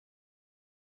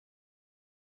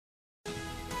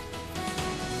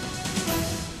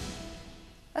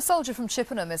A soldier from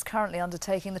Chippenham is currently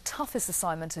undertaking the toughest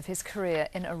assignment of his career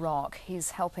in Iraq.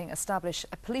 He's helping establish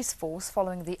a police force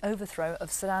following the overthrow of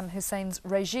Saddam Hussein's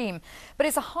regime. But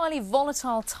it's a highly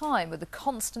volatile time with the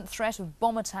constant threat of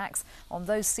bomb attacks on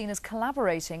those seen as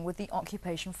collaborating with the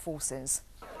occupation forces.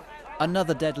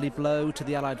 Another deadly blow to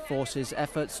the Allied forces'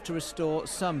 efforts to restore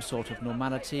some sort of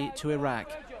normality to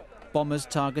Iraq. Bombers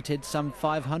targeted some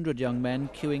 500 young men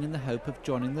queuing in the hope of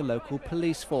joining the local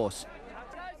police force.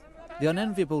 The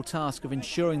unenviable task of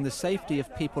ensuring the safety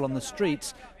of people on the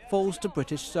streets falls to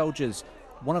British soldiers.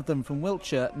 One of them from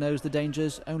Wiltshire knows the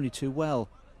dangers only too well.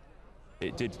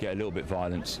 It did get a little bit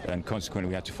violent, and consequently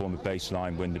we had to form a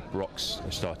baseline when the rocks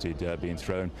started being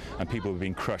thrown and people were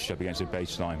being crushed up against a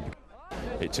baseline.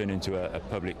 It turned into a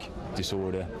public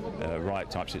disorder,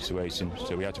 riot type situation,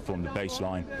 so we had to form the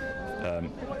baseline,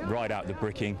 ride out the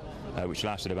bricking, which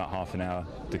lasted about half an hour.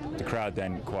 The crowd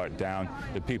then quieted down.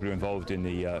 The people who were involved with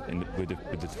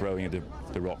the throwing of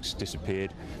the rocks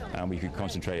disappeared, and we could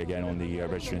concentrate again on the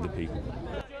registering of the people.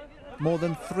 More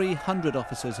than 300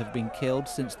 officers have been killed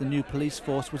since the new police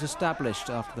force was established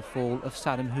after the fall of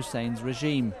Saddam Hussein's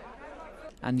regime.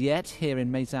 And yet, here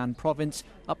in Maysan province,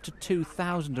 up to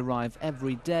 2,000 arrive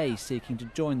every day seeking to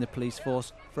join the police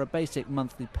force for a basic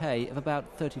monthly pay of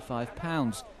about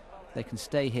 £35. They can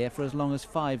stay here for as long as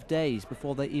 5 days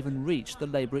before they even reach the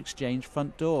Labour Exchange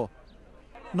front door.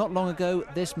 Not long ago,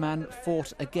 this man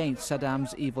fought against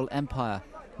Saddam's evil empire.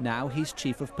 Now he's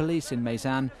chief of police in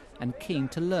Maysan and keen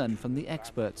to learn from the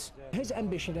experts. His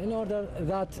ambition, in order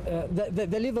that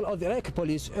the level of the Iraqi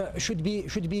police should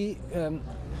be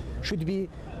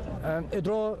a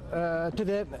draw to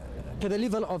the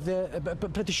level of the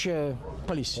British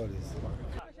police.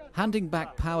 Handing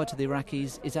back power to the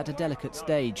Iraqis is at a delicate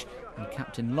stage, and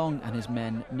Captain Long and his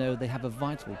men know they have a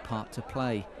vital part to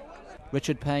play.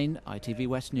 Richard Payne, ITV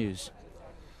West News.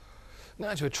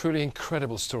 Now to a truly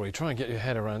incredible story. Try and get your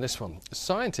head around this one.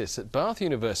 Scientists at Bath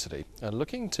University are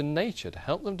looking to nature to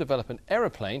help them develop an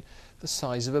aeroplane the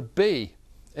size of a bee.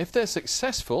 If they're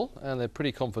successful, and they're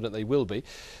pretty confident they will be,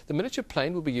 the miniature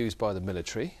plane will be used by the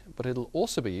military, but it'll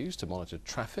also be used to monitor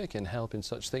traffic and help in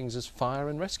such things as fire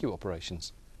and rescue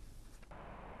operations.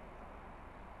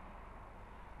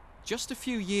 Just a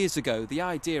few years ago, the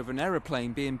idea of an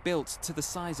aeroplane being built to the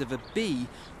size of a bee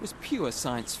was pure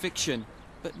science fiction,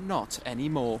 but not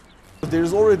anymore.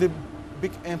 There's already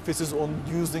big emphasis on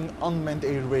using unmanned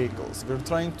air vehicles. We're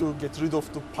trying to get rid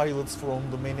of the pilots from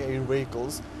the many air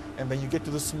vehicles, and when you get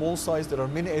to the small size, there are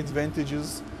many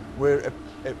advantages where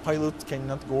a pilot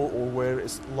cannot go or where a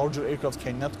larger aircraft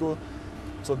cannot go.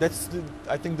 So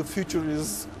I think the future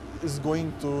is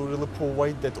going to really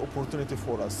provide that opportunity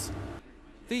for us.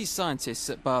 These scientists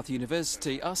at Bath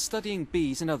University are studying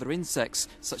bees and other insects,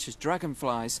 such as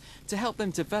dragonflies, to help them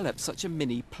develop such a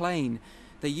mini plane.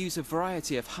 They use a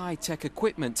variety of high-tech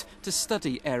equipment to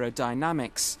study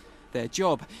aerodynamics. Their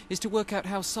job is to work out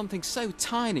how something so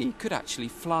tiny could actually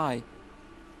fly.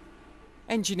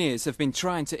 Engineers have been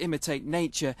trying to imitate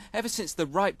nature ever since the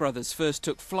Wright brothers first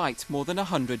took flight more than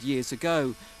 100 years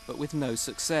ago, but with no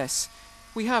success.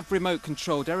 We have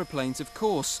remote-controlled aeroplanes, of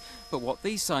course, but what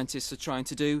these scientists are trying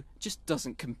to do just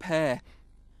doesn't compare.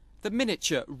 The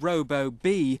miniature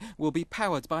robo-bee will be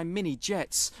powered by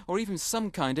mini-jets or even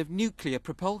some kind of nuclear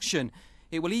propulsion.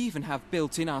 It will even have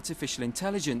built-in artificial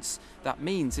intelligence. That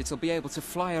means it'll be able to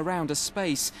fly around a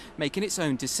space, making its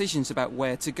own decisions about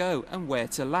where to go and where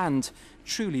to land.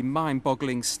 Truly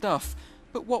mind-boggling stuff.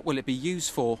 But what will it be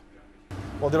used for?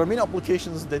 Well, there are many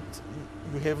applications that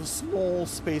you have small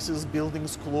spaces,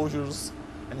 buildings, closures,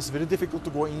 and it's very difficult to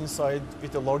go inside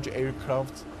with a large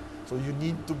aircraft. So you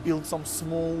need to build some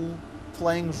small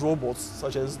flying robots,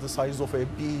 such as the size of a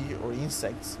bee or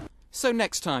insects. So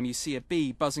next time you see a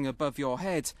bee buzzing above your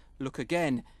head, look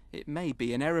again. It may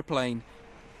be an aeroplane.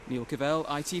 Neil Cavell,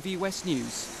 ITV West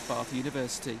News, Bath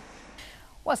University.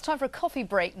 Well, it's time for a coffee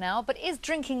break now, but is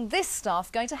drinking this stuff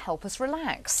going to help us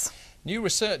relax? New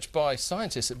research by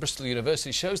scientists at Bristol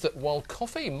University shows that while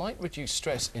coffee might reduce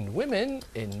stress in women,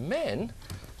 in men,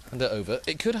 and over,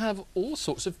 it could have all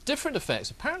sorts of different effects.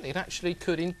 Apparently it actually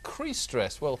could increase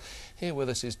stress. Well, here with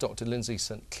us is Dr. Lindsay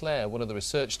St Clair, one of the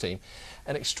research team.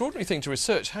 An extraordinary thing to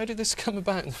research. How did this come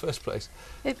about in the first place?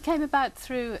 It came about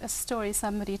through a story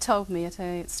somebody told me at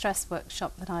a stress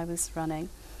workshop that I was running.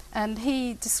 And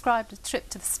he described a trip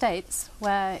to the States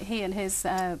where he and his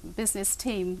business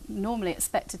team normally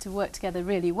expected to work together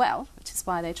really well, which is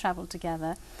why they travelled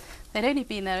together. They'd only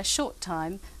been there a short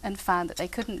time and found that they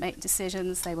couldn't make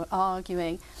decisions, they were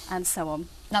arguing and so on.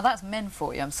 Now that's men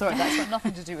for you, I'm sorry, that's got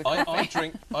nothing to do with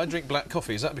coffee. I drink black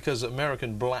coffee. Is that because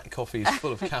American black coffee is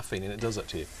full of caffeine and it does that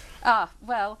to you?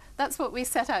 Well, that's what we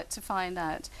set out to find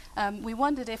out. We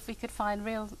wondered if we could find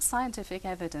real scientific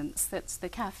evidence that the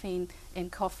caffeine in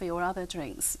coffee or other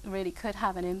drinks really could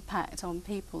have an impact on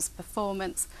people's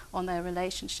performance, on their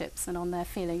relationships and on their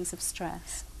feelings of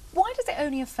stress. Why does it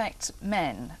only affect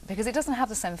men? Because it doesn't have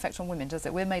the same effect on women, does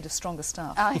it? We're made of stronger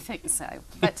stuff. I think so.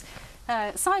 But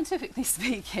scientifically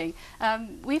speaking,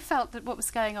 we felt that what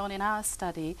was going on in our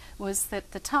study was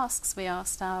that the tasks we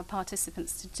asked our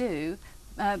participants to do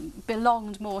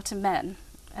belonged more to men.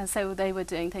 And so they were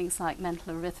doing things like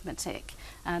mental arithmetic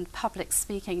and public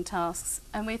speaking tasks.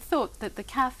 And we thought that the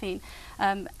caffeine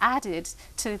added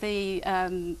to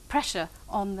the pressure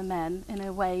on the men in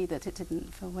a way that it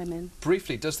didn't for women.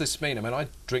 Briefly, does this mean, I mean, I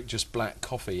drink just black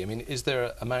coffee. I mean, is there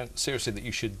an amount, seriously, that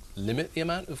you should limit the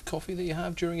amount of coffee that you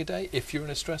have during a day if you're in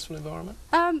a stressful environment?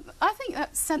 I think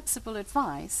that's sensible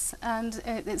advice, and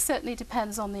it certainly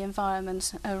depends on the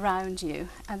environment around you.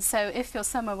 And so if you're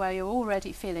somewhere where you're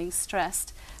already feeling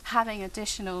stressed, having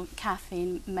additional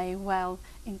caffeine may well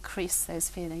increase those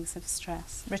feelings of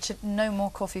stress. Richard, no more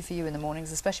coffee for you in the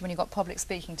mornings, especially when you've got public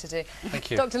speaking to do.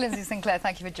 Thank you. Dr. Lindsay Sinclair,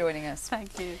 thank you for joining us.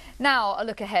 Thank you. Now, a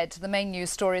look ahead to the main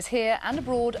news stories here and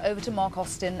abroad. Over to Mark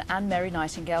Austin and Mary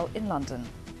Nightingale in London.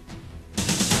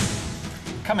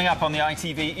 Coming up on the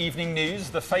ITV Evening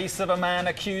News, the face of a man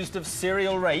accused of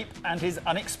serial rape and his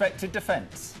unexpected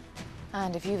defence.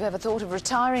 And if you've ever thought of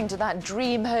retiring to that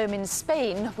dream home in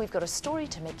Spain, we've got a story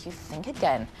to make you think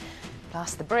again.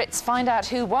 Plus, the Brits find out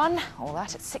who won. All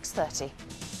that at 6:30.